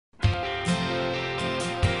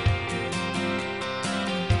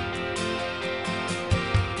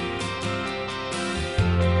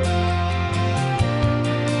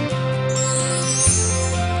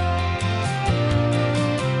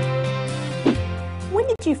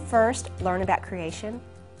did you first learn about creation?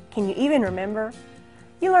 Can you even remember?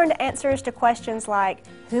 You learned answers to questions like,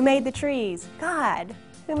 who made the trees? God.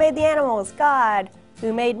 Who made the animals? God.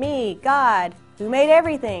 Who made me? God. Who made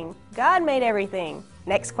everything? God made everything.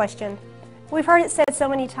 Next question. We've heard it said so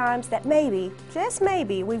many times that maybe, just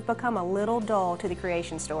maybe, we've become a little dull to the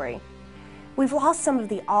creation story. We've lost some of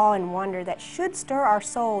the awe and wonder that should stir our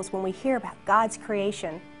souls when we hear about God's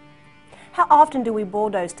creation. How often do we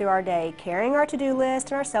bulldoze through our day, carrying our to-do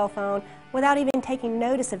list and our cell phone without even taking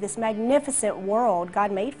notice of this magnificent world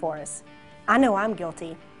God made for us? I know I'm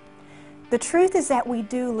guilty. The truth is that we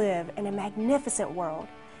do live in a magnificent world.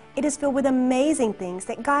 It is filled with amazing things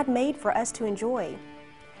that God made for us to enjoy.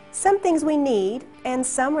 Some things we need, and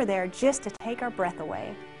some are there just to take our breath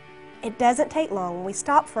away. It doesn't take long when we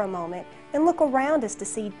stop for a moment and look around us to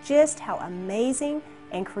see just how amazing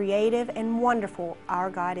and creative and wonderful our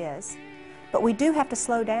God is. But we do have to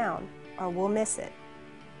slow down, or we'll miss it.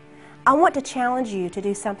 I want to challenge you to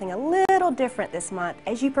do something a little different this month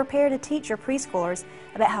as you prepare to teach your preschoolers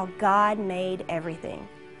about how God made everything.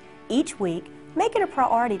 Each week, make it a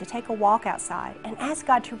priority to take a walk outside and ask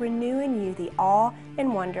God to renew in you the awe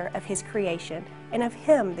and wonder of His creation and of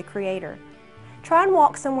Him, the Creator. Try and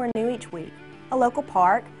walk somewhere new each week, a local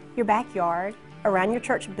park, your backyard, around your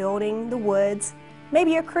church building, the woods,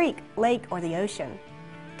 maybe a creek, lake, or the ocean.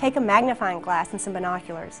 Take a magnifying glass and some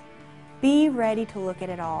binoculars. Be ready to look at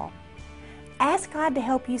it all. Ask God to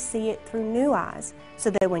help you see it through new eyes so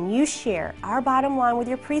that when you share our bottom line with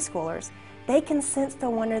your preschoolers, they can sense the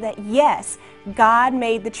wonder that yes, God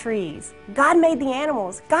made the trees, God made the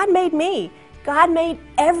animals, God made me, God made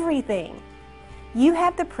everything. You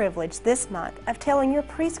have the privilege this month of telling your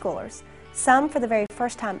preschoolers, some for the very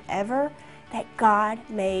first time ever, that God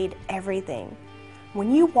made everything.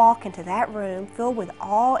 When you walk into that room filled with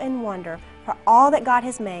awe and wonder for all that God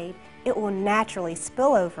has made, it will naturally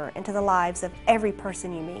spill over into the lives of every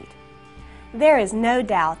person you meet. There is no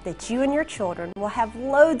doubt that you and your children will have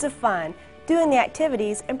loads of fun doing the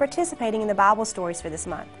activities and participating in the Bible stories for this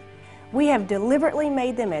month. We have deliberately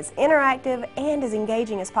made them as interactive and as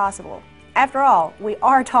engaging as possible. After all, we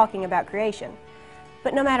are talking about creation.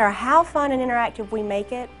 But no matter how fun and interactive we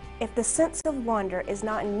make it, if the sense of wonder is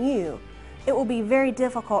not in you, it will be very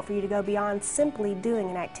difficult for you to go beyond simply doing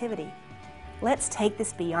an activity. Let's take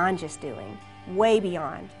this beyond just doing, way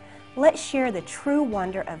beyond. Let's share the true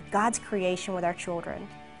wonder of God's creation with our children.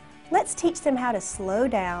 Let's teach them how to slow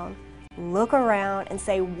down, look around, and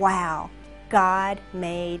say, wow, God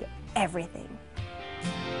made everything.